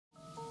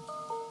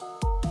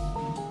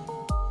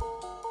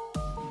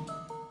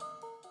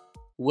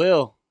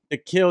Will, the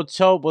Kill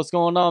Chope, what's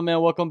going on,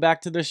 man? Welcome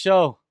back to the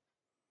show.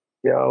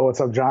 Yo,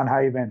 what's up, John? How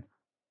you been?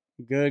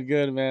 Good,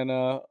 good, man.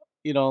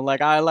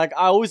 Like I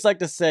always like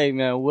to say,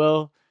 man,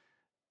 Will,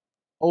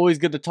 always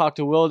good to talk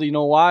to Will. You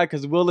know why?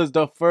 Because Will is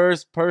the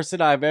first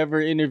person I've ever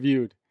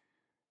interviewed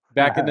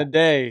back in the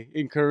day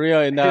in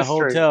Korea in that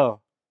History.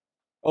 hotel.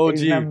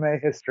 Asian OG.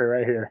 MMA history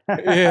right here.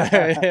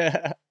 Yeah,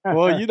 yeah.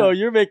 Well,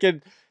 you're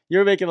making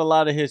a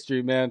lot of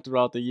history, man,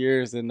 throughout the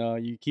years, and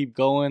you keep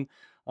going.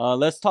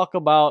 Let's talk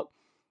about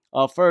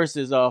first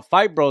is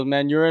Fight Bros,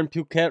 man. You're in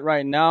Phuket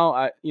right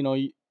now.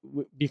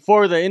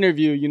 Before the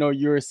interview,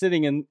 you were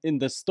sitting in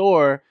the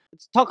store.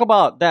 Let's talk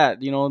about that.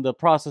 The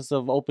process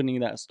of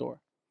opening that store.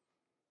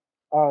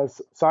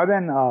 So I've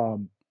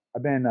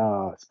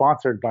been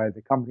sponsored by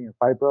the company of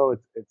Fibro.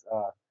 It's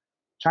a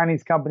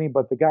Chinese company,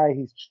 but the guy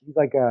he's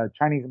like a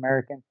Chinese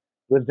American.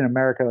 Lived in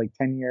America like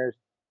 10 years.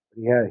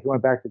 He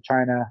went back to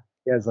China.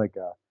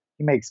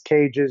 He makes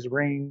cages,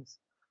 rings,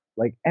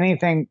 like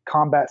anything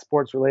combat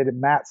sports related,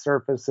 mat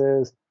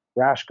surfaces,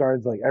 rash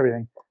guards, like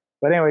everything.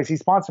 But anyways, he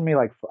sponsored me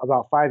like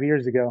about 5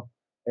 years ago,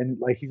 and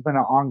like he's been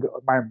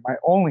my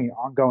only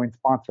ongoing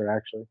sponsor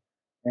actually.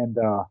 And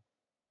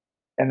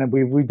and then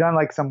we've done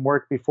like some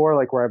work before,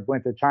 like where I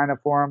went to China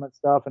for him and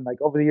stuff. And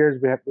like over the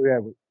years, we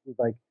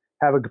like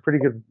have a pretty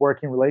good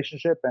working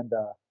relationship. And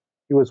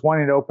he was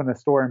wanting to open a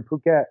store in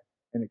Phuket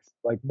and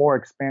like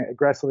more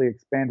aggressively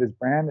expand his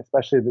brand,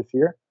 especially this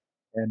year.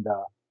 And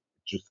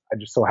just I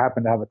just so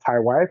happen to have a Thai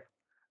wife,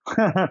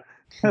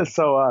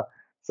 so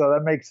so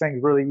that makes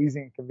things really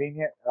easy and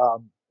convenient,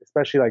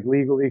 especially like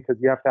legally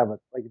because you have to have a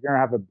like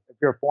if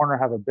you're a foreigner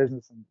have a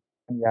business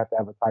and you have to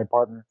have a Thai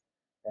partner.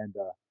 And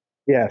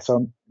yeah, so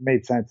it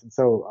made sense. And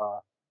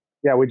so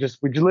yeah, we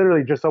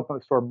literally just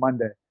opened the store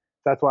Monday.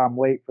 That's why I'm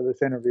late for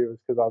this interview is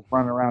because I was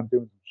running around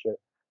doing some shit.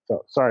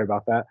 So sorry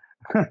about that.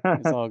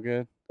 It's all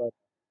good. But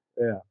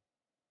yeah,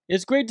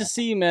 It's great to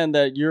see, man,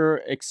 that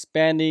you're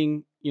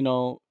expanding.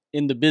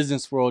 In the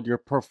business world, your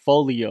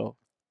portfolio,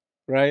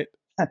 right?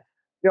 I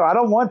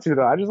don't want to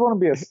though. I just want to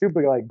be a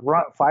stupid like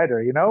grunt fighter,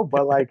 you know.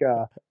 But like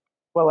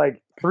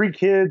 3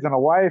 kids and a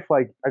wife,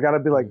 like I got to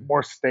be like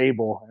more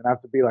stable and I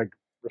have to be like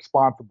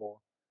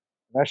responsible.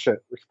 And that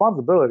shit,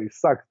 responsibility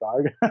sucks,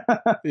 dog.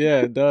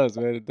 Yeah, it does,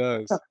 man. It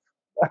does.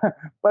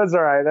 But it's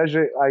all right. That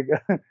shit, like,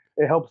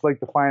 it helps like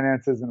the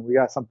finances, and we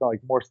got something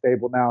like more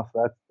stable now,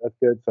 so that's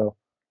good. So,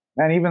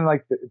 man, even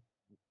like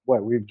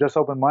what we've just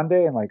opened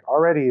Monday, and like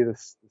already the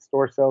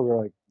store sales are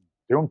like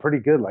doing pretty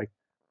good. Like,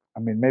 I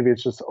mean, maybe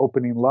it's just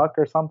opening luck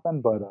or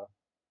something, but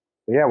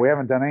yeah, we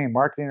haven't done any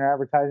marketing or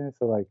advertising,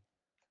 so like,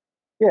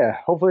 yeah,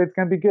 hopefully it's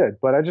gonna be good.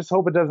 But I just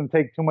hope it doesn't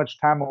take too much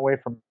time away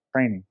from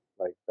training.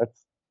 Like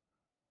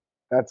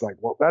that's like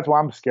well, that's what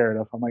I'm scared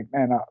of. I'm like,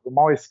 man, I'm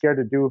always scared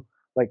to do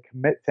like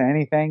commit to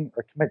anything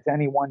or commit to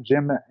any one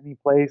gym at any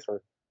place or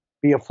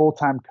be a full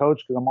time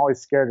coach because I'm always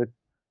scared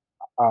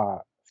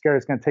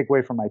it's going to take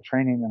away from my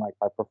training and like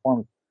my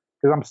performance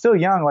because I'm still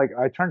young. Like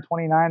I turn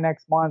 29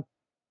 next month.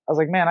 I was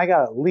like, man, I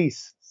got at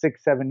least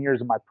 6 7 years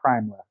of my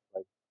prime left.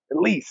 Like at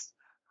least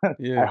I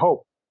Yeah.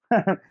 hope.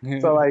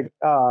 So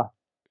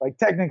like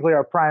technically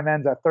our prime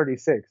ends at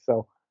 36.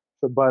 So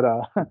but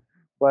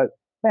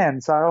man,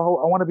 so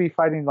I want to be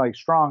fighting like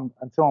strong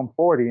until I'm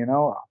 40,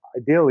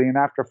 ideally. And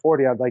after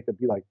 40, I'd like to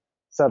be like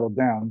settled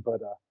down.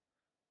 But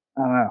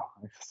I don't know.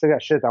 I still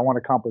got shit I want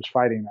to accomplish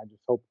fighting. I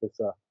just hope this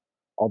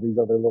all these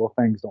other little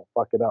things don't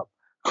fuck it up.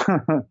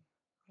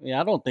 Yeah,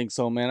 I don't think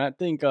so, man. I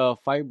think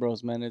Fight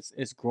Bros, man,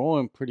 it's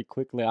growing pretty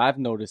quickly. I've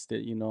noticed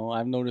it,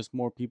 I've noticed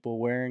more people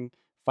wearing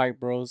Fight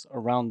Bros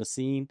around the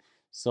scene.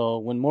 So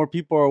when more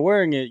people are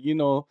wearing it,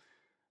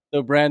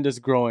 the brand is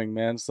growing,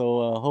 man.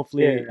 So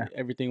hopefully Yeah,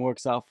 everything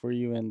works out for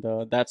you, and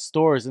that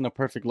store is in a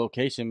perfect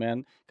location,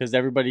 man. Because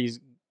everybody's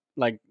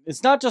like,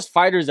 it's not just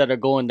fighters that are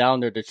going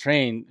down there to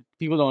train.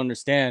 People don't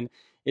understand.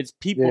 It's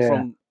people yeah,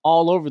 from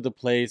all over the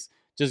place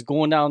just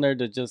going down there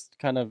to just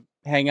kind of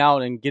hang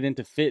out and get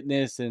into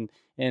fitness, and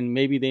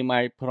maybe they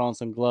might put on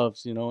some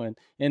gloves,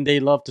 and they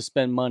love to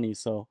spend money.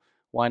 So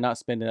why not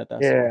spend it at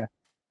that store? yeah.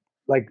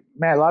 Like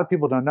man, a lot of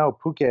people don't know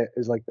Phuket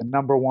is like the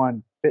number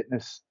one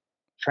fitness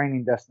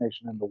training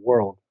destination in the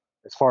world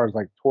as far as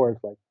like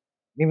tourists. Like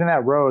even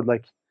that road,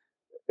 like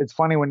it's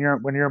funny when you're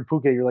in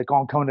Phuket, you're like, oh,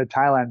 I'm coming to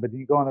Thailand, but then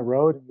you go on the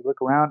road and you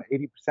look around,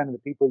 80% of the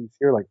people you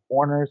see are like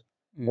foreigners.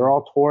 They're Yeah.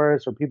 all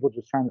tourists or people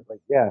just trying to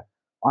like, yeah,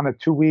 on a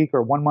 2 week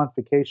or 1 month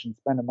vacation,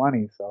 spending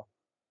money. So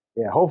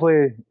yeah,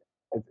 hopefully,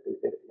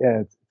 yeah,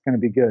 it's gonna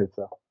be good.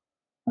 So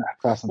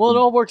crossing Well, it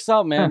all fingers. works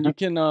out, man.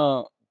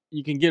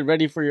 You can get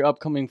ready for your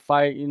upcoming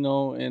fight, and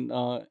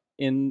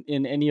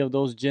in any of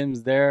those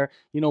gyms there.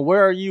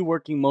 Where are you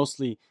working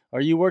mostly?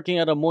 Are you working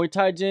at a Muay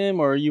Thai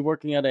gym, or are you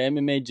working at a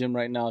MMA gym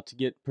right now to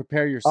get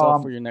prepare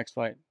yourself for um, your next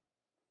fight?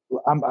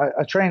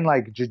 I train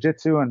like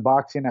jujitsu and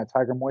boxing at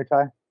Tiger Muay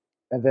Thai,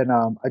 and then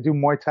I do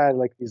Muay Thai at,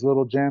 like these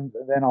little gyms,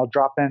 and then I'll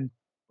drop in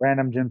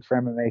random gyms for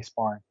MMA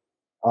sparring.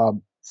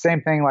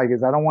 Same thing, like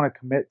is I don't want to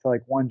commit to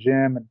like one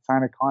gym and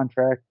sign a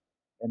contract,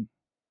 and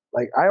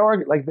like I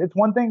argue like it's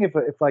one thing if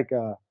like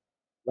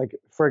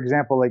for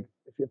example like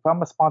if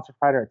I'm a sponsored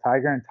fighter at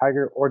Tiger and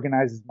Tiger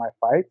organizes my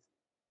fights,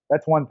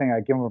 that's one thing. I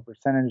give them a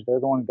percentage. They're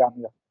the one who got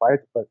me the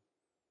fights, but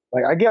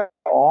like I get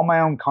all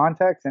my own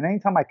contacts, and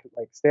anytime I could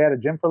like stay at a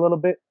gym for a little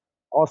bit,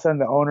 all of a sudden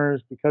the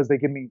owners, because they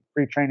give me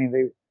free training,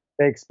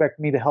 they expect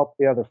me to help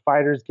the other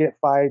fighters get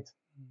fights.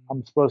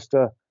 I'm supposed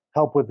to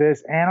help with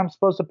this, and I'm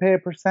supposed to pay a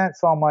percent.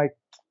 So I'm like,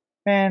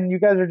 man, you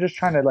guys are just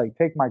trying to like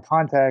take my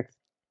contacts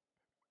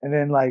and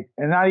then like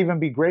and not even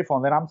be grateful,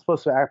 and then I'm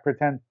supposed to act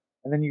pretend,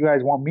 and then you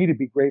guys want me to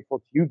be grateful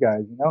to you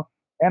guys, you know?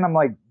 And I'm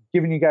like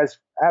giving you guys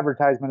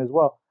advertisement as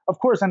well. Of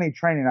course, I need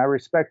training. I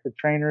respect the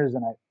trainers,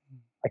 and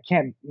I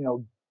can't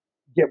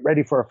get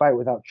ready for a fight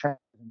without trainers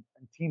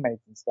and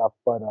teammates and stuff.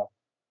 But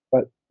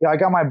yeah, I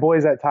got my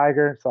boys at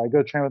Tiger, so I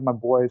go train with my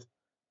boys,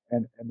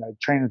 and I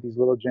train at these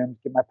little gyms,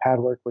 get my pad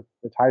work with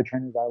the Thai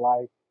trainers I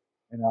like,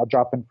 and I'll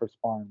drop in for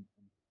sparring.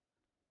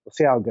 We'll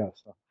see how it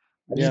goes. So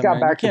I just Yeah, got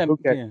man. You back from can't.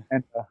 Phuket, Yeah.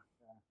 and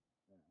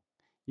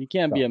You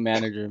can't be so a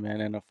manager,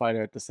 man, and a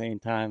fighter at the same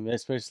time.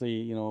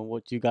 Especially,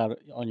 what you got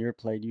on your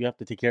plate. You have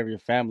to take care of your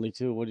family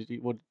too. What did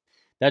you? What?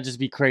 That'd just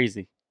be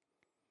crazy.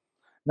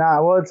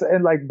 nah, well, it's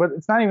and like, but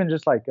it's not even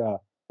just like,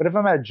 but if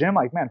I'm at a gym,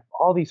 like, man,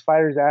 all these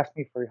fighters ask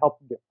me for help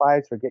to get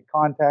fights or get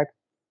contacts,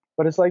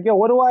 but it's like, yo,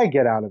 what do I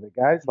get out of it,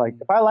 guys? Like,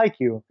 Mm. if I like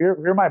you, if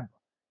you're my,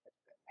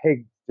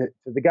 hey, to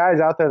the guys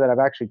out there that I've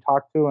actually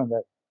talked to, and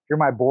that if you're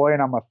my boy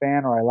and I'm a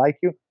fan or I like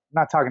you, I'm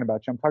not talking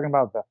about you. I'm talking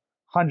about the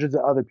hundreds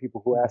of other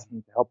people who ask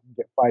me to help them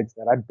get fights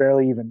that I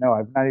barely even know.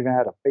 I've not even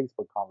had a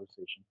Facebook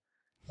conversation.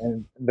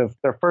 And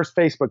their first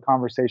Facebook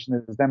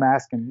conversation is them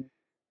asking me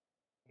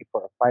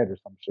for a fight or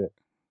some shit.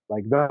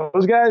 Like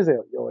those guys,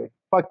 you're like,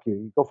 fuck you.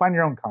 You go find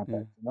your own Yeah.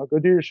 contacts. Go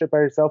do your shit by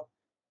yourself.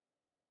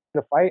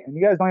 To fight, and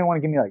you guys don't even want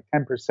to give me like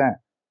 10%.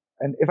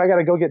 And if I got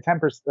to go get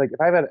 10%, like if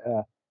I've had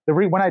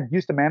when I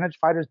used to manage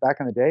fighters back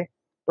in the day,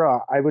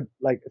 bro, I would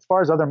like as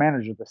far as other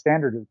managers, the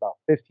standard is about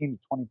 15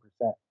 to 20%,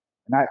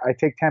 and I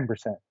take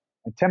 10%,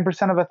 and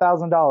 10% of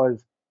 $1,000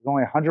 is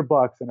only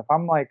 $100. And if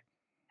I'm like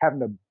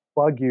having to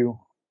bug you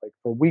like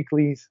for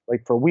weeklies,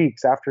 like for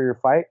weeks after your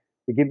fight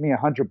to give me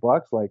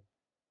 $100, like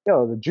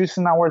yo, the juice is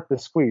not worth the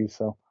squeeze.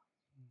 So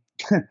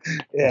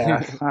yeah,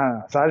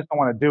 so I just don't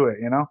want to do it.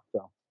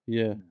 So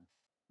Yeah.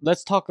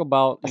 Let's talk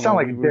about, I sound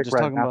like we a were dick just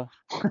right talking now.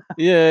 about.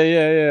 Yeah,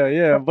 yeah, yeah,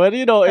 yeah. But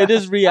it is I don't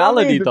mean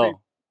reality to be.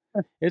 though.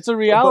 It's a But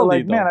reality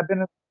like, man,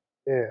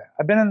 though.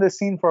 I've been in this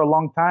scene for a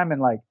long time, and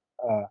like,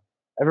 uh,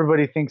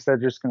 everybody thinks they're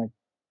just gonna,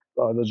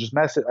 they'll just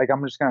message, like,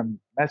 I'm just gonna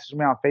message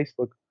me on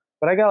Facebook,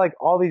 but I got like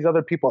all these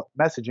other people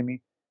messaging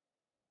me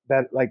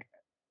that like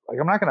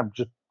I'm not gonna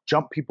just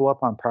jump people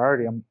up on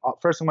priority. I'm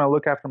gonna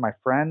look after my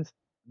friends,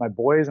 my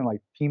boys, and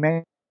like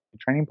teammates,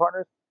 training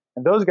partners,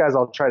 and those guys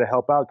I'll try to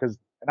help out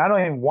and I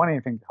don't even want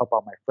anything to help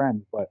out my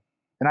friends, but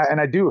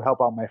and I do help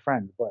out my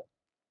friends, but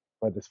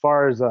as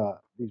far as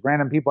these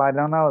random people I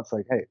don't know, it's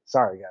like, hey,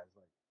 sorry guys,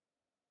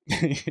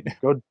 like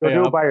go do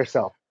Yeah, it by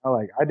yourself.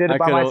 Like I did it I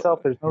by could,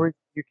 myself. There's no reason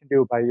you can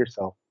do it by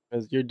yourself.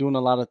 because you're doing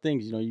a lot of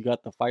things. You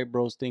got the Fight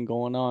Bros thing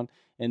going on,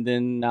 and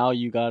then now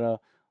you got a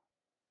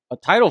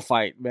title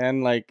fight,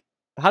 man. Like,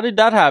 how did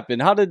that happen?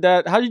 How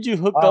did you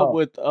hook up Oh,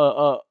 with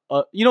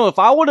if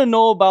I want to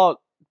know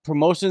about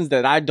promotions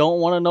that I don't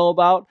want to know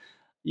about,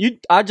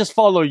 I just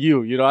follow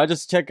you. I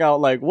just check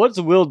out like what's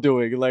Will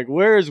doing? Like,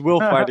 where is Will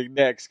fighting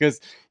next? Cuz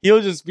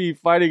he'll just be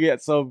fighting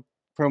at some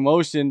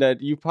promotion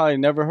that you probably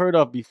never heard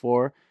of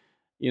before,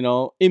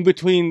 in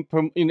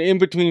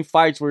between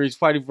fights where he's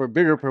fighting for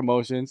bigger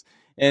promotions,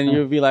 and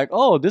you'll be like,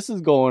 "Oh, this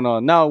is going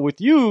on." Now with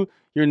you,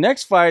 your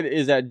next fight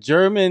is at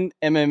German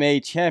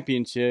MMA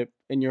Championship,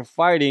 and you're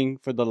fighting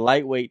for the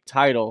lightweight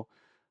title.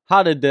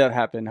 How did that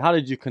happen? How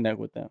did you connect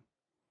with them?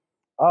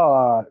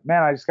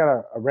 man, I just got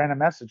a random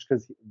message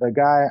because the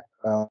guy,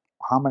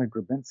 Mohamed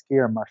Grabinski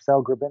or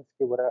Marcel Grabinski,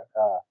 whatever.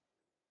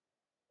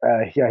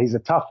 Yeah, he's a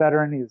tough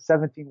veteran. He's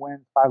 17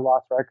 wins, 5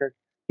 loss record.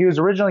 He was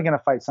originally going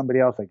to fight somebody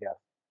else, I guess,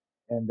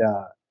 and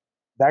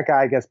that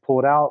guy, I guess,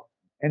 pulled out,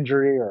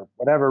 injury or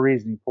whatever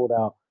reason he pulled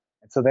out.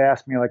 And so they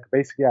asked me like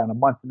basically on a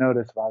month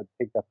notice if I would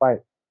take that fight.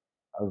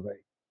 I was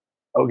like,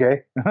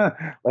 okay,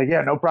 like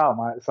yeah, no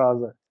problem. So I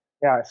was like,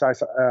 yeah, so I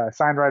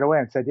signed right away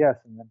and said yes,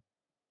 and then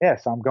yeah,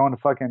 so I'm going to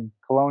fucking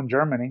Cologne,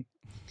 Germany.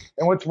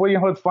 And what's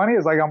funny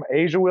is like I'm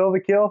Asia will to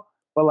kill,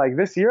 but like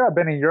this year I've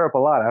been in Europe a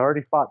lot. I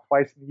already fought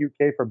twice in the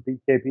UK for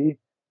BKP,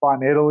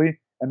 fought in Italy,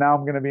 and now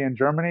I'm gonna be in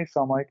Germany.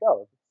 So I'm like,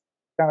 oh,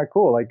 it's kind of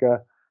cool. Like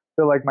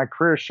feel like my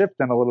career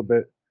shifting a little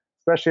bit,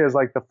 especially as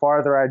like the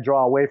farther I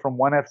draw away from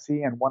ONE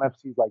FC and ONE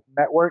FC's like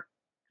network,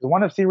 because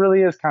ONE FC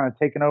really is kind of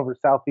taking over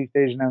Southeast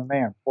Asian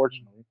MMA,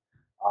 unfortunately.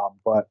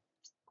 But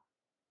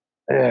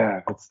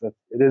yeah,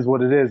 it is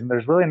what it is, and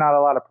there's really not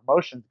a lot of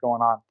promotions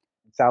going on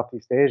in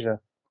Southeast Asia.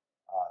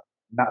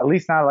 Not at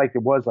least not like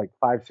it was like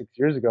 5 6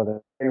 years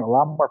ago. There's a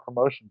lot more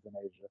promotions in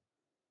Asia,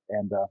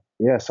 and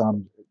yeah,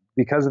 so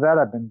because of that,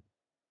 I've been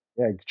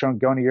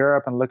going to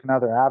Europe and looking at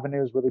other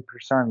avenues, really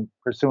pursuing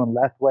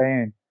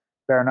Lethway and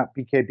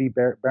BKB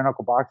bare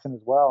knuckle boxing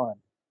as well, and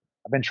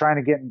I've been trying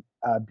to get in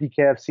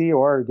BKFC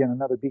or get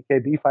another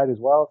BKB fight as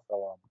well.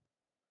 So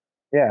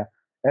yeah,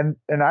 And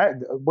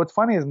what's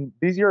funny is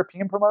these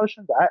European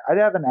promotions, I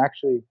haven't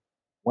actually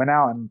went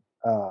out and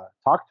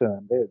talked to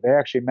them. They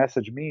actually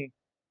messaged me.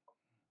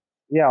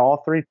 Yeah, all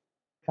three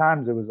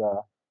times it was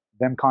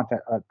them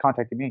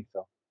contacting me.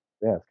 So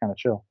yeah, it's kind of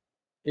chill.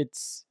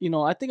 It's,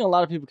 I think a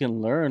lot of people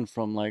can learn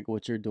from like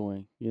what you're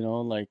doing,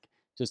 like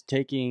just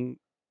taking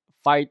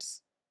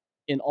fights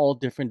in all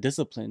different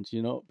disciplines,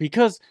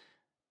 because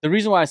the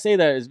reason why I say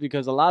that is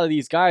because a lot of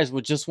these guys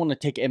would just want to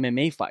take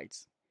MMA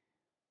fights.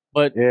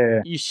 But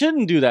Yeah, you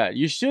shouldn't do that.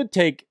 You should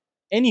take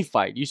any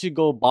fight. You should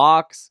go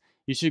box.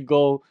 You should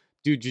go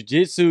do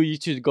jujitsu. You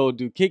should go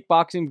do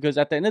kickboxing, because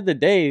at the end of the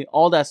day,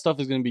 all that stuff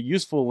is going to be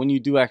useful when you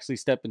do actually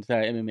step into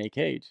that MMA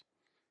cage.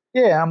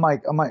 yeah. And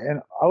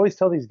I always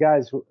tell these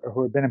guys who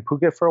have been in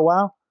Phuket for a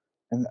while,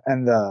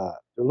 and they're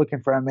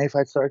looking for MMA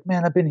fights. They're like,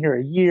 man, I've been here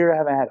a year, I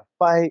haven't had a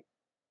fight.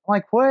 I'm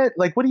like, what?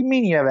 Like, what do you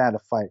mean you haven't had a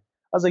fight?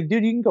 I was like,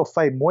 dude, you can go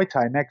fight Muay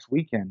Thai next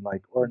weekend,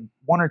 like, or in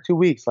 1 or 2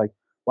 weeks. Like,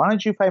 why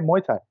don't you fight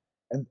Muay Thai?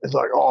 And it's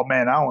like, oh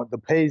man, I want the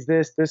pays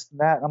this, and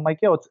that. And I'm like,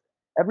 yo, it's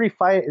every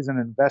fight is an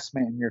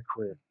investment in your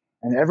career,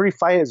 and every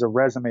fight is a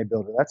resume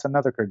builder. That's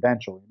another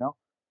credential.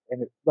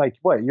 And like,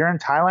 what? You're in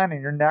Thailand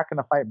and you're not going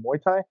to fight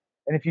Muay Thai?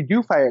 And if you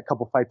do fight a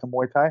couple fights of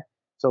Muay Thai,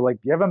 so like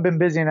you haven't been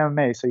busy in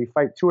MMA, so you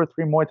fight 2 or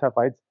 3 Muay Thai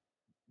fights,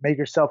 make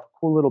yourself a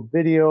cool little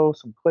video,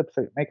 some clips,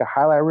 make a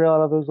highlight reel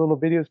out of those little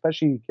videos,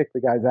 especially you kick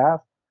the guy's ass,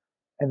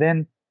 and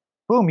then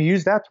boom, you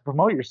use that to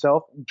promote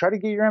yourself and try to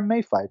get your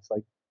MMA fights.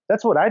 Like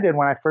that's what I did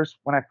when I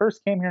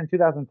first came here in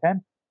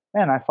 2010.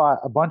 Man, I fought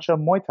a bunch of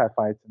Muay Thai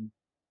fights, and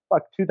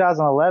fuck,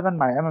 2011,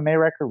 my MMA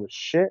record was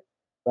shit,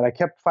 but I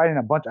kept fighting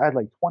a bunch. I had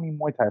like 20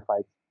 Muay Thai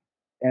fights,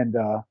 and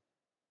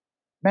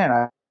man,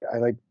 I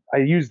like I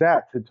used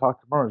that to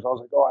talk to Murs. I was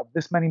like, oh, I have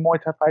this many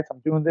Muay Thai fights.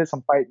 I'm doing this.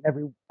 I'm fighting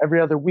every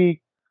other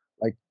week.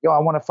 Like, yo, I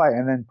want to fight.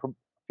 And then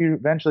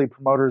eventually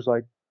promoters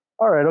like,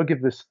 all right, I'll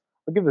give this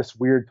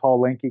weird,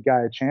 tall, lanky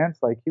guy a chance.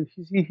 Like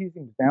he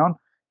seems down.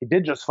 He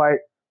did just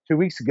fight 2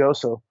 weeks ago,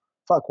 so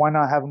fuck, why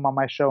not have him on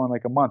my show in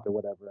like a month or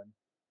whatever?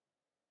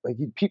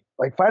 And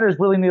like fighters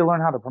really need to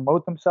learn how to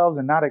promote themselves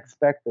and not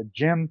expect the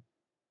gym.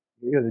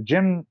 The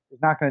gym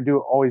is not going to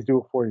always do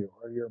it for you,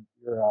 or your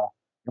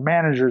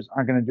managers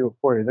aren't going to do it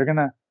for you. They're going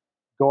to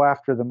go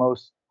after the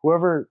most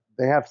whoever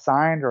they have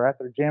signed or at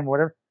their gym,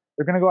 whatever.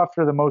 They're going to go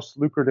after the most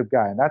lucrative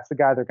guy, and that's the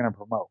guy they're going to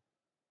promote.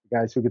 The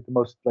guys who get the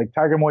most, like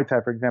Tiger Muay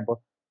Thai, for example,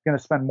 is going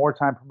to spend more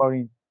time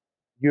promoting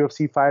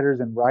UFC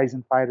fighters and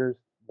rising fighters,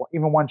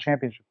 even one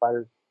championship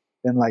fighters,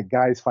 than like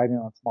guys fighting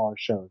on smaller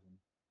shows. And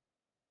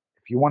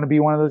if you want to be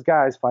one of those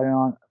guys fighting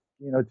on,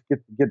 to get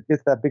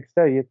to that big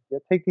stage, you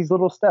take these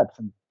little steps,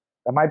 and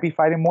that might be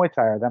fighting Muay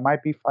Thai, or that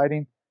might be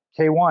fighting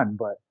K1,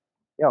 but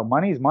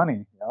money's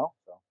money. So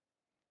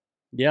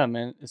Yeah,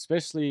 man,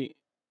 especially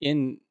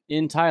in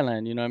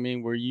Thailand, you know what I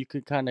mean, where you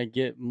could kind of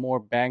get more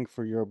bang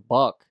for your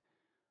buck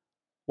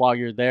while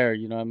you're there,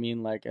 you know what I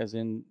mean? Like as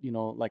in,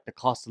 like the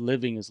cost of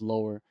living is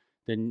lower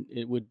than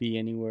it would be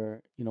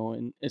anywhere,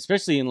 and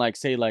especially in like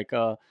say like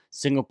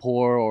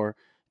Singapore, or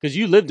because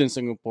you lived in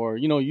Singapore,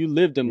 you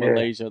lived in yeah,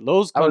 Malaysia.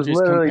 Those I was countries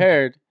literally,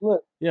 compared, li-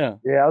 yeah.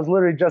 yeah, I was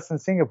literally just in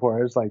Singapore.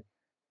 It was like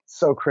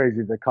so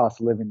crazy the cost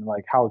of living,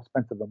 like how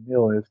expensive a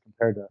meal is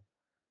compared to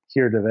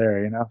here to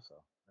there. So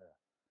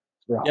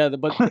yeah, Yeah,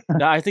 but it's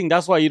rough. I think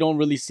that's why you don't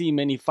really see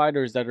many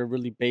fighters that are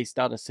really based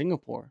out of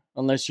Singapore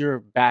unless you're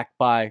backed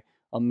by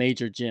a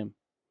major gym.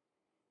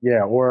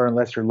 Yeah, or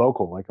unless you're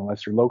local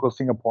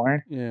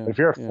Singaporean. But Yeah, if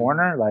you're a yeah.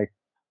 foreigner, like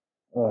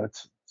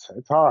it's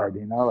hard.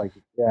 Like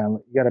yeah,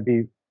 you gotta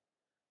be.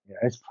 Yeah,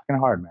 it's fucking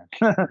hard, man.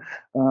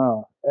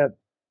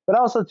 But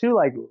also too,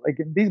 like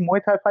in these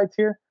Muay Thai fights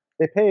here,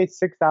 they pay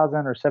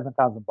 6,000 or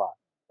 7,000 baht.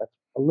 That's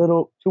a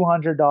little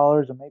 $200,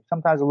 or maybe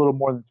sometimes a little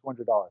more than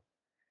 $200.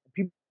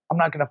 People, I'm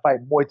not gonna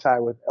fight Muay Thai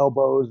with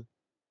elbows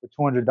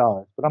for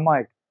 $200, but I'm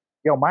like,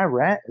 yo, my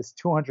rent is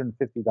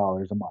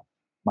 $250 a month.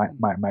 My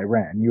Mm. my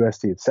rent in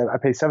USD. I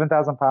pay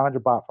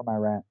 7,500 baht for my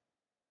rent,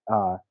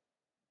 uh,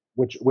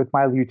 which with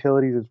my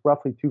utilities is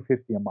roughly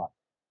 250 a month.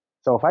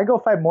 So if I go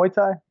fight Muay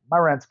Thai, my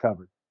rent's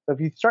covered. So if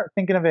you start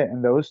thinking of it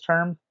in those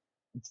terms,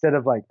 instead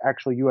of like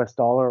actual US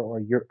dollar,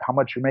 or how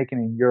much you're making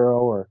in euro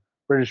or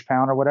British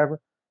pound or whatever,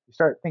 you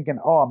start thinking,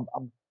 oh,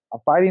 I'm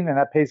fighting and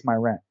that pays my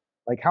rent.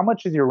 Like how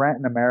much is your rent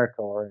in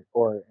America,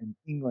 or in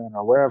England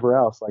or wherever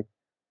else? Like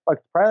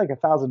probably like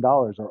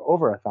 $1,000 or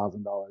over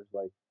 $1,000.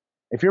 Like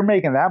if you're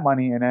making that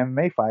money in an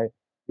MMA fight,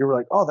 you're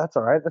like, oh, that's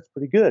all right, that's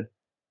pretty good.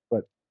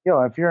 But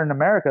if you're in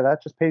America,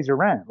 that just pays your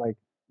rent. Like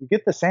you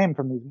get the same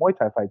from these Muay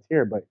Thai fights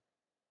here, but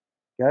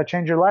you gotta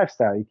change your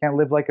lifestyle. You can't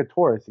live like a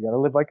tourist. You gotta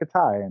live like a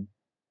Thai, and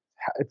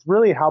it's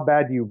really how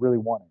bad do you really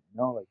want it.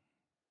 Like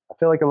I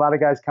feel like a lot of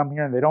guys come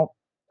here and they don't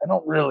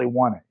really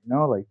want it.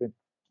 Like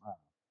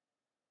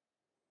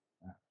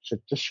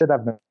should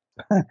have been.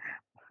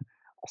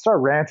 I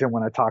start ranting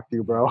when I talk to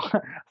you, bro.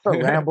 I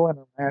start rambling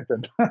and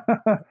ranting.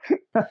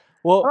 I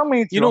Well, don't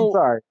mean you to. I'm know,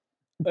 sorry.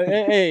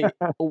 hey,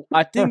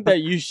 I think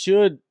that you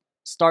should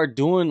start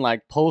doing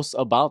like posts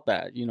about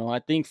that. I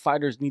think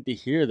fighters need to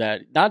hear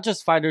that. Not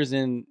just fighters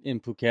in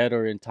Phuket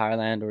or in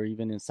Thailand or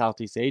even in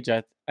Southeast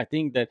Asia. I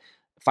think that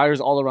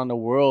fighters all around the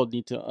world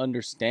need to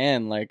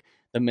understand like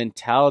the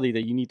mentality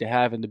that you need to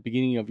have in the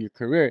beginning of your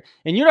career.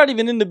 And you're not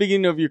even in the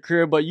beginning of your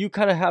career, but you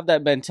kind of have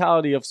that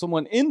mentality of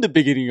someone in the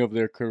beginning of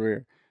their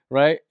career,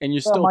 right? And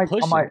you're Well, still I'm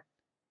pushing. like,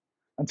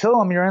 until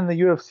you're in the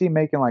UFC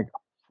making like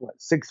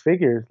what, six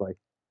figures, like,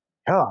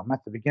 hell, I'm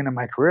at the beginning of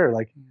my career.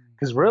 Like,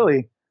 because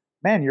really,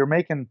 man, you're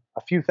making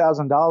a few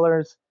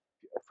 $1,000s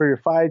for your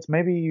fights.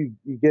 Maybe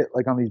you get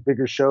like on these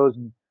bigger shows,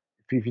 and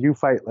if you do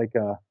fight like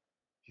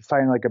if you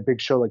fight in like a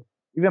big show, like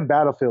even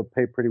Battlefield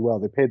paid pretty well.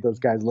 They paid those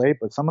guys late,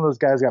 but some of those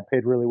guys got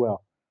paid really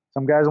well.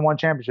 Some guys in one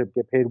championship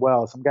get paid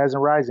well. Some guys in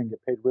Rising get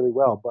paid really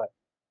well.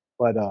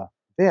 But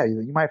yeah,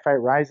 you might fight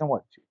Rising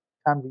what 2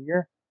 times a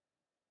year.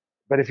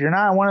 But if you're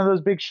not in one of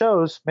those big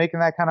shows making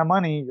that kind of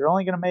money, you're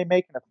only going to be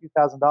making a few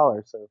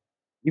 $1,000s. So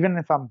even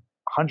if I'm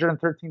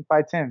 113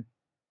 fights in,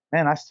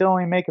 man, I still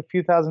only make a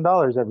few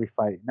 $1,000s every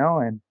fight, you know.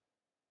 And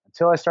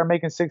until I start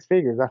making six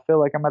figures, I feel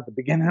like I'm at the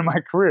beginning of my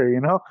career, you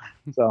know.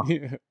 So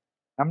Yeah.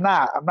 I'm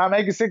not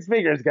making six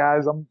figures,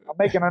 guys. I'm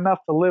making enough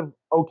to live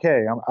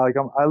okay.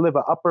 I live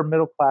an upper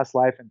middle class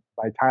life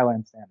by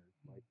Thailand standards,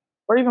 like,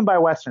 or even by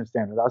Western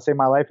standards. I'll say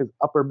my life is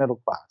upper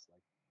middle class,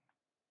 like,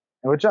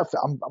 and which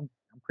I'm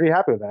pretty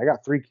happy with that. I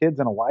got 3 kids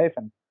and a wife,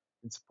 and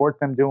support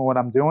them doing what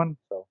I'm doing.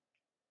 So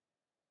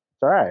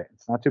it's all right.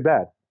 It's not too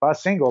bad. If I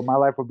was single, my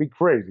life would be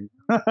crazy.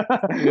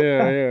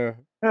 Yeah, yeah.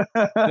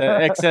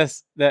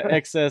 That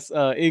excess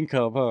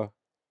income, huh?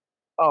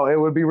 Oh, it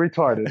would be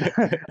retarded.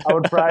 I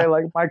would probably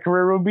like my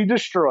career would be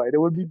destroyed. It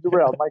would be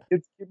derailed. My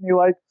kids keep me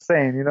like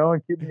sane, you know,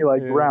 and keep me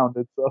like Yeah.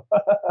 grounded. So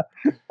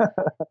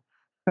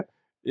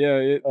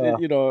Yeah,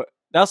 you know,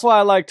 that's why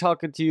I like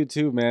talking to you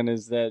too, man,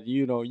 is that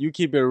you know, you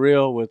keep it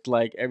real with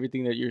like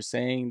everything that you're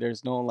saying.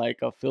 There's no like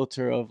a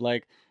filter of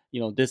like,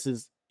 you know, this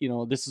is, you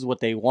know, this is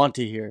what they want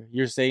to hear.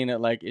 You're saying it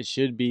like it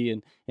should be,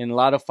 and a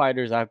lot of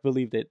fighters, I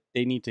believe that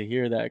they need to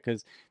hear that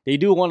cuz they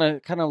do want to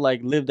kind of like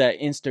live that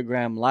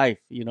Instagram life,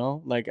 you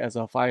know, like as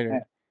a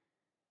fighter.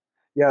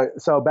 yeah.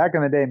 So back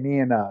in the day, me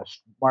and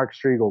Mark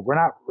Striegel, we're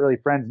not really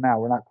friends now.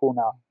 We're not cool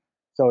now.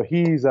 So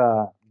he's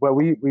but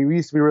we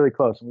used to be really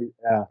close.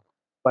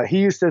 But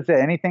he used to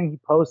say anything he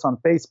posts on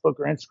Facebook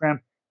or Instagram,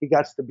 he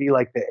got to be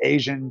like the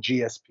Asian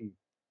GSP.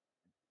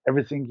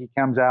 Everything he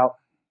comes out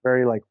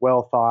very like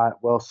well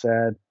thought, well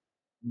said,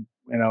 you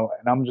know.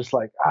 And I'm just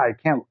like, I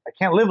can't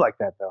live like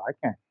that though. I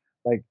can't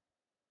like,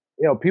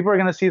 you know, people are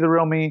gonna see the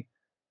real me.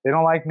 They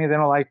don't like me, they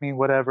don't like me,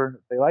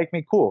 whatever. If they like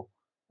me, cool.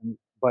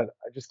 But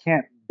I just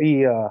can't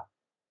be I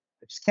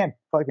just can't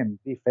fucking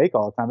be fake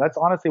all the time. That's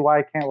honestly why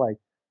I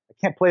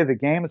can't play the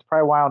game. It's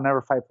probably why I'll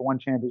never fight for one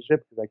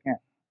championship because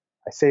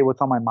I say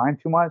what's on my mind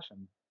too much,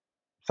 and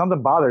if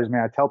something bothers me,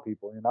 I tell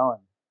people, you know,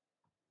 and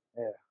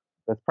yeah,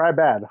 that's probably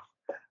bad.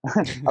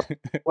 I'd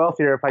be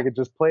wealthier if I could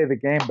just play the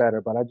game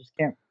better, but I just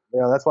can't. You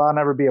know, that's why I'll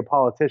never be a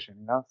politician,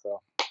 you know.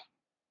 So,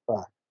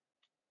 uh,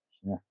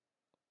 yeah,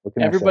 what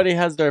can I say? Everybody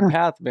has their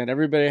path, man.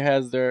 Everybody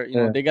has their, you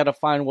know, Yeah, they got to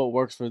find what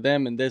works for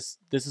them, and this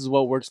is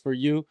what works for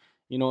you,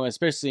 you know,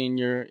 especially in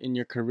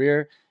your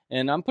career.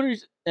 And I'm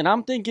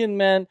thinking,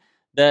 man,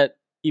 that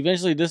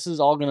eventually this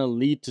is all gonna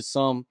lead to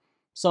some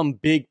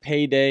big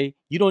payday.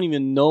 You don't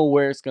even know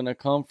where it's gonna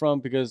come from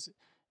because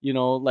you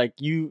know, like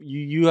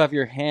you have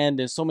your hand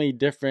in so many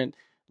different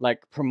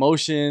like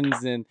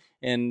promotions and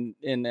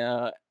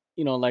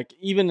you know, like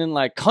even in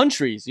like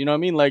countries, you know what I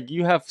mean? Like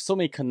you have so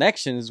many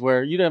connections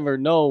where you never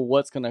know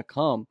what's gonna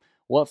come,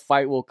 what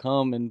fight will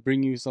come and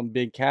bring you some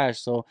big cash.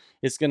 So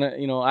it's gonna,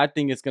 you know, I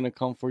think it's gonna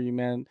come for you,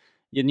 man.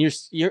 And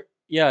you're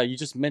yeah, you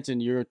just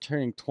mentioned you're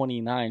turning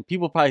 29.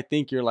 People probably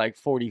think you're like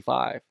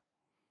 45.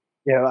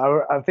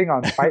 yeah. I think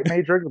on Fight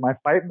Matrix, my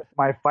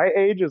fight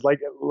age is like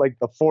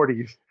the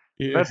 40s.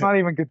 That's Yeah. not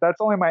even that's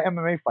only my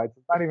MMA fights.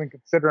 It's not even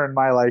considering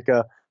my like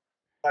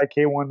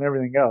K1 and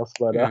everything else.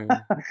 But Yeah.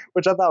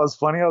 which I thought was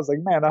funny. I was like,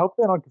 man, I hope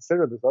they don't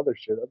consider this other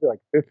shit. I'd be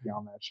like 50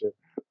 on that shit.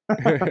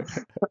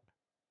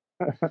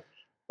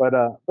 But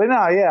no,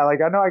 yeah,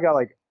 like I know I got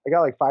like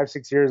 5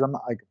 6 years. I'm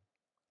not like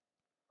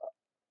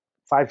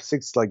 5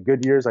 6 like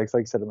good years. Like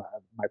I said,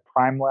 my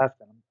prime left,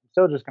 and I'm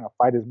still just gonna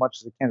fight as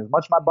much as I can, as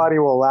much as my body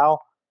will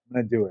allow. I'm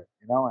gonna do it,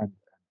 you know.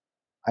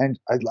 And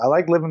I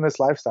like living this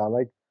lifestyle.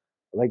 I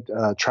like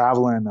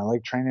traveling. I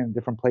like training in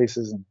different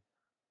places, and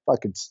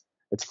fuck, it's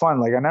fun.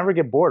 Like I never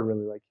get bored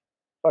really. Like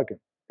fuck it.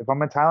 If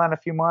I'm in Thailand a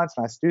few months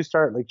and I do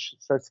start like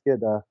starts to get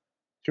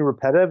too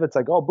repetitive, it's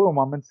like, oh boom,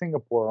 I'm in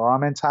Singapore or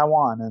I'm in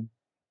Taiwan, and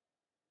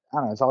I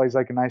don't know. It's always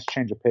like a nice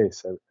change of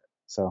pace.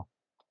 So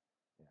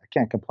I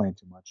can't complain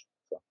too much.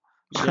 Yeah,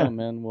 So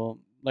man. Well,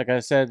 like I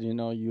said, you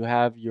know, you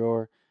have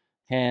your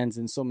hands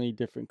in so many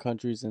different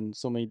countries and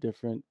so many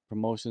different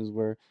promotions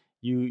where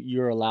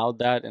you're allowed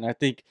that, and I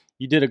think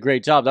you did a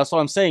great job. That's what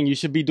I'm saying. You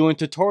should be doing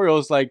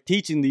tutorials like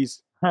teaching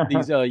these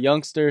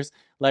youngsters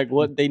like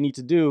what they need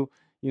to do,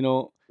 you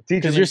know,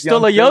 teaching because you're these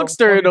still a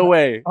youngsters, I'm youngster in a 29.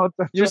 way.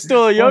 I'm You're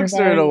still a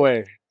youngster in 29. a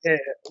way. Yeah,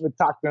 but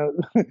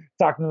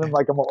talking to them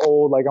like I'm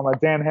old, like I'm a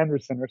Dan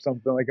Henderson or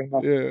something, like I'm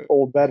an Yeah.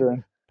 old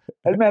veteran.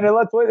 And man,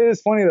 it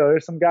is funny though.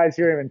 There's some guys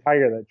here in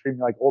Tiger that treat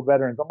me like old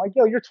veterans. I'm like,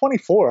 yo, you're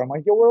 24. I'm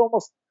like, yo, we're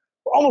almost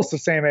We're almost the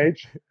same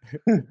age.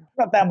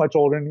 Not that much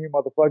older than you,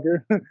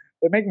 motherfucker.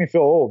 They make me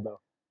feel old though.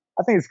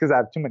 I think it's because I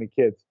have too many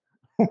kids.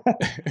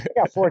 I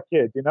got 4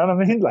 kids. You know what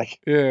I mean? Like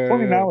Yeah,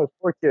 29 yeah. with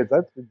 4 kids.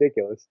 That's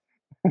ridiculous.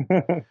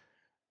 It's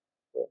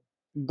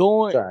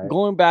Going all right.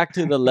 going back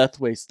to the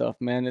Lethway stuff,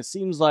 man. It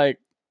seems like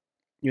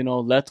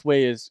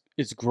Lethway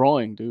is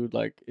growing, dude.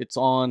 Like it's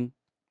Oh on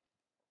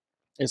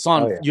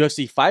yeah,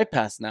 UFC Fight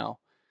Pass now.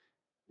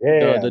 yeah,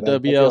 yeah. The The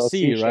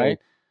WLC WLC, show right? is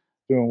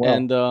doing well.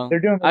 And They're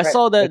doing the I right.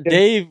 saw Like that they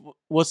Dave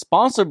was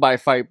sponsored by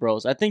Fight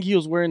Bros. I think he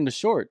was wearing the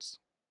shorts.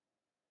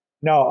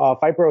 no,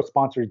 Fight Bro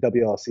sponsors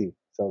WLC,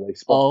 so they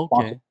Oh,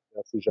 sponsor okay.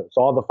 the WLC show.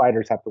 So all the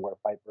fighters have to wear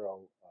Fight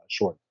Bro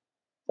shorts.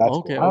 That's cool.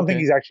 Okay, I don't think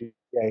okay. he's actually.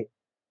 Yeah,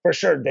 for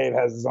sure. Dave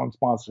has his own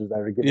sponsors that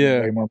are giving him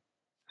Yeah. way more.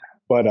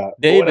 But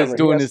Dave is whatever. He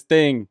doing has. his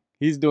thing.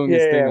 He's doing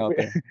his thing Yeah, out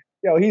there.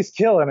 yo, he's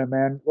killing it,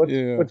 man.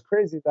 Yeah. What's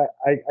crazy is that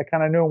I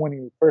kind of knew him when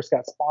he first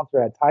got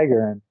sponsored at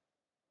Tiger, and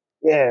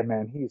yeah,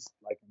 man, he's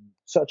like in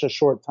such a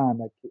short time.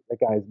 Like that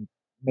guy's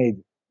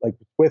made like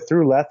went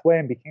through Lethway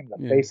and became the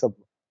Yeah. face of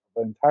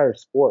the entire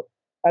sport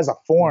as a Yeah.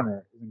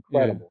 foreigner is Yeah.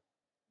 incredible.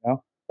 You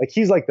know, like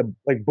he's like the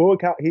like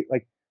Buakaw. He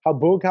like how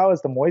Buakaw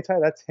is the Muay Thai.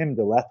 That's him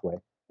to Lethway,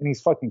 and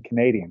he's fucking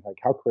Canadian. Like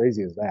how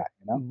crazy is that?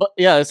 You know? But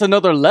yeah, it's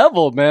another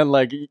level, man.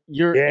 Like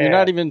you're Yeah,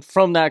 not even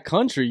from that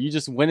country. You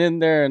just went in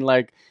there and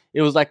like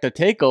it was like the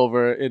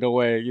takeover in a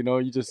way.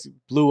 You just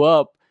blew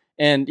up.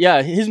 And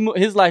yeah,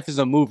 his life is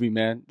a movie,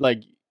 man.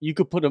 Like you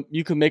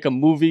could make a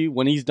movie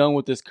when he's done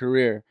with his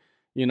career.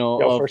 yo,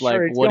 for Of like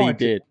sure he's what he going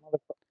to. did.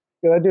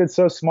 Yeah, that dude's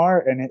so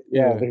smart, and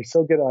yeah, Yeah. they're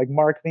so good at like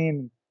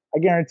marketing. I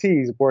guarantee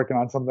he's working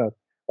on something.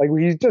 Like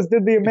he just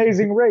did the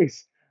Amazing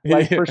Race.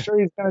 Like Yeah. for sure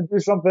he's gonna do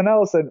something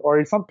else, and or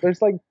he's some.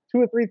 There's like 2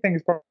 or 3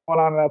 things going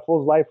on in that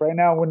fool's life right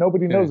now when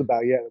nobody Yeah. knows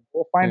about yet.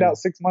 We'll find Yeah. out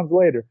 6 months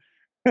later.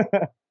 I'm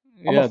a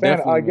Yeah, fan.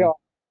 definitely, man.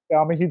 Yeah,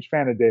 I'm a huge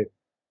fan of Dave.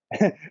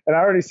 And I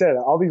already said it.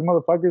 All these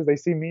motherfuckers, they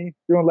see me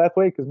doing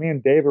Lethway because me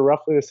and Dave are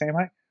roughly the same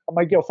height. I'm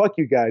like, yo, fuck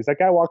you guys. That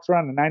guy walks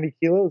around at 90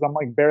 kilos. I'm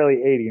like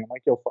barely 80. I'm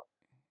like, yo, fuck.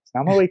 It's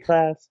not my weight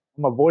class.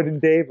 I'm avoiding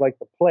Dave like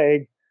the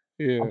plague.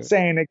 I'm Yeah.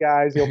 saying it,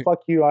 guys. Yo,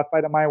 fuck you. I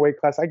fight at my weight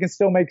class. I can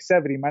still make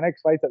 70. My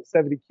next fight's at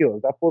 70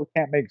 kilos. That fool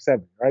can't make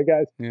 70. All right,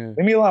 guys? Yeah.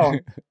 Leave me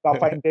alone about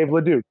fighting Dave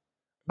Leduc.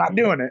 I'm not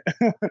doing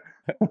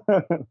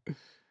it.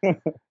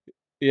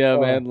 Yeah, uh,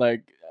 man.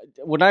 Like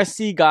when I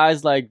see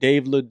guys like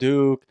Dave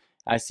Leduc,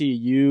 I see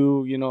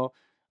you,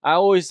 I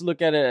always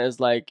look at it as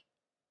like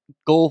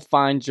go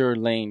find your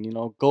lane,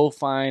 go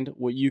find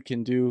what you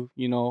can do,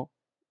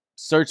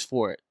 search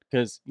for it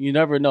because you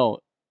never know.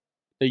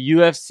 The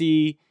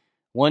UFC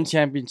one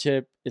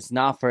championship is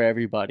not for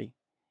everybody.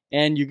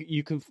 And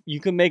you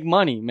can make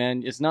money,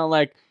 man. It's not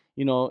like,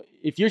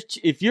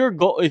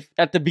 if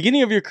at the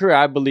beginning of your career,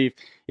 I believe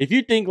if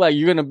you think like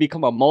you're going to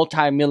become a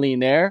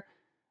multi-millionaire,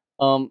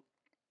 um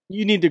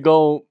you need to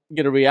go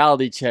get a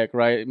reality check,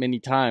 right? Many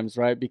times,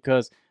 right?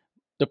 Because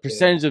the yeah,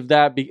 percentage of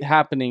that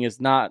happening is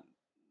not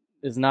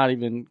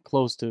even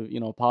close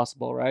to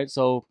possible, right?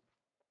 So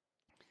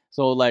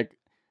like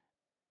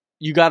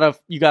you gotta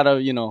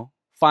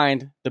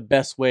find the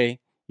best way.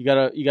 You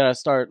gotta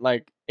start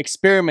like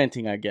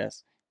experimenting, I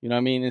guess. You know what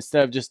I mean?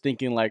 Instead of just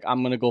thinking like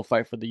I'm gonna go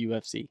fight for the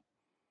UFC.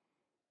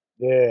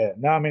 yeah.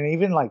 No, I mean,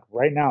 even like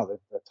right now, the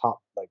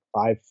top like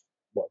five,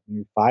 what,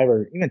 maybe five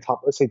or even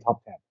top, let's say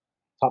top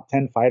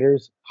 10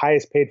 fighters,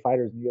 highest paid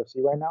fighters in the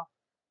UFC right now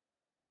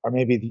are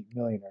maybe the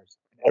millionaires.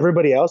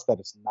 Everybody else that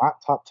is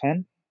not top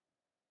 10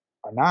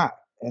 are not.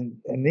 And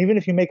even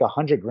if you make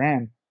 100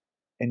 grand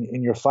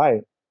in your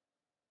fight,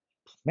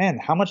 man,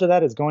 how much of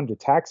that is going to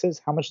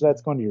taxes? How much of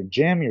that's going to your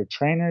gym, your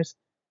trainers,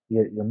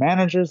 your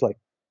managers? Like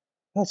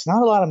that's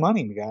not a lot of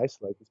money, guys.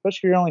 Like especially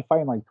if you're only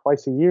fighting like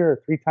twice a year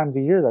or 3 times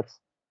a year. That's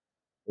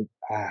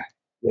ah,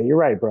 yeah, you're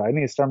right, bro. I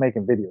need to start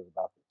making videos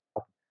about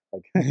this,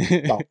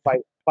 like about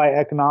fight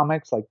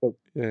economics.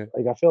 Yeah.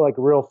 Like I feel like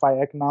real fight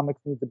economics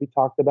needs to be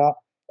talked about.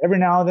 Every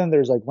now and then,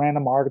 there's like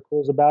random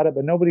articles about it,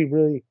 but nobody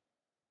really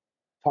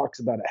talks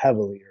about it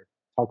heavily or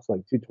talks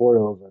like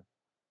tutorials or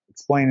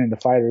explaining to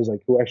fighters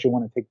like who actually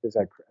want to take this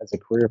as a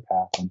career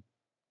path. And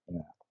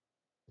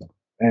yeah,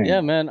 Yeah,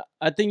 anyway, man.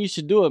 I think you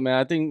should do it, man.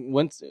 I think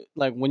once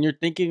like when you're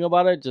thinking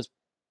about it, just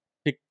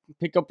pick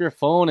pick up your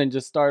phone and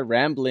just start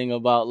rambling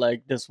about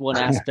like this one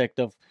aspect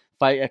of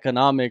fight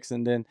economics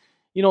and then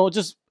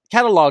just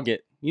catalog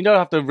it. You don't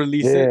have to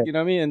release it, yeah, you know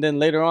what I mean? And then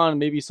later on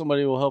maybe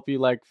somebody will help you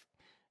like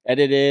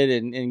edit it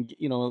and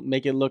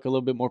make it look a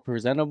little bit more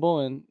presentable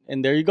and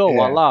there you go, yeah.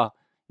 voila.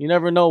 You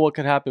never know what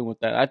could happen with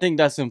that. I think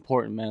that's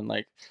important, man.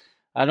 Like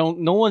I don't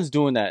no one's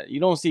doing that. You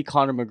don't see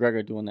Conor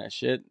McGregor doing that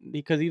shit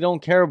because he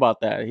don't care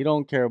about that. He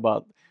don't care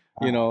about,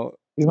 you Uh, know,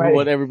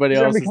 what everybody he's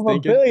gonna else is become a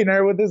thinking.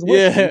 billionaire with his whiskey.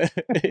 Yeah.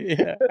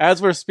 Yeah.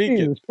 As we're speaking.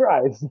 Jesus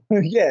Christ,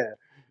 yeah.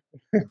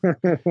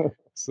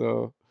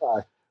 So,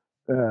 Fuck.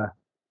 Yeah.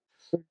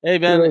 hey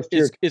man, Kudos to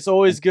your. it's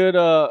always good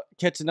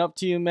catching up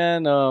to you,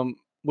 man.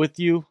 With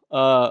you.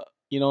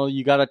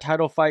 You got a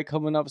title fight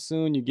coming up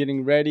soon. You're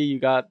getting ready. You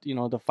got,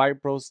 the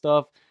Fight Pro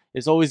stuff.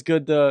 It's always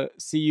good to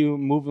see you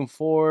moving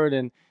forward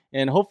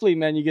and hopefully,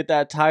 man, you get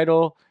that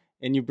title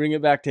and you bring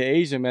it back to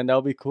Asia, man.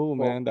 That'll be cool,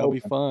 Well, man. That'll be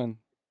fun.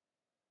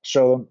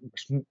 show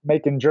them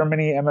making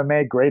Germany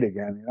MMA great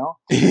again. You know?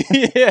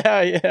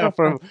 Yeah,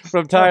 from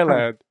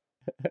Thailand.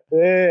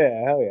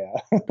 Yeah, hell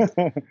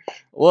yeah.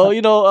 Well,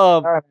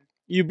 All right.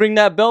 you bring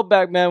that belt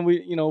back, man.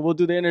 We'll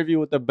do the interview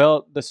with the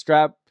belt, the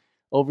strap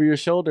over your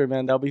shoulder,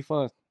 man. That'll be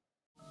fun.